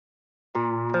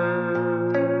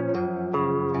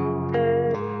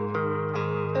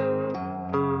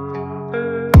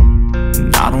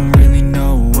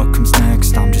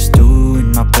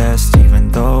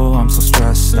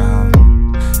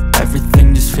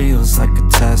feels like a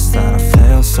test that I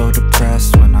fail, so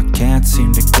depressed when I can't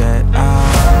seem to get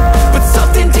out. But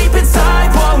something deep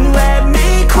inside won't let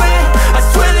me quit. I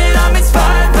swear that I'm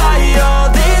inspired by all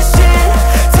this shit.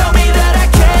 Tell me that I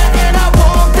can and I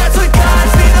won't, that's what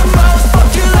guides me the most. Fuck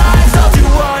your lies, I'll do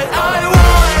what I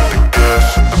want. The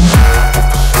gas in the back of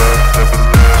the set never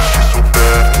leaves. She's so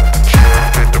bad that the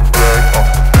can't pay the brag.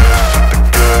 The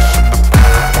gas in the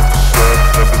back of the set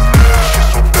never leaves. She's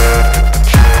so bad that the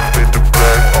can't pay the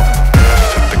brag.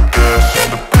 The gas in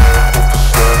the back of the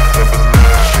set never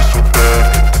leaves. She's so bad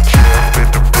that the can't pay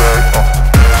the brag.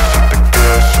 The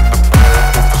gas in the back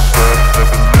of the set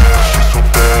never leaves. She's so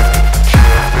bad that the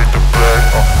can't pay the brag.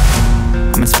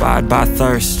 I'm inspired by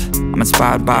thirst, I'm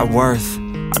inspired by worth.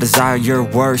 I desire your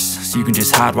worst, so you can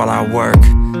just hide while I work.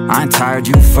 I ain't tired,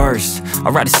 you first.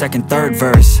 I'll write a second, third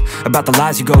verse about the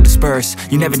lies you go disperse.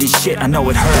 You never did shit, I know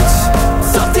it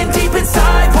hurts. Something deep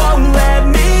inside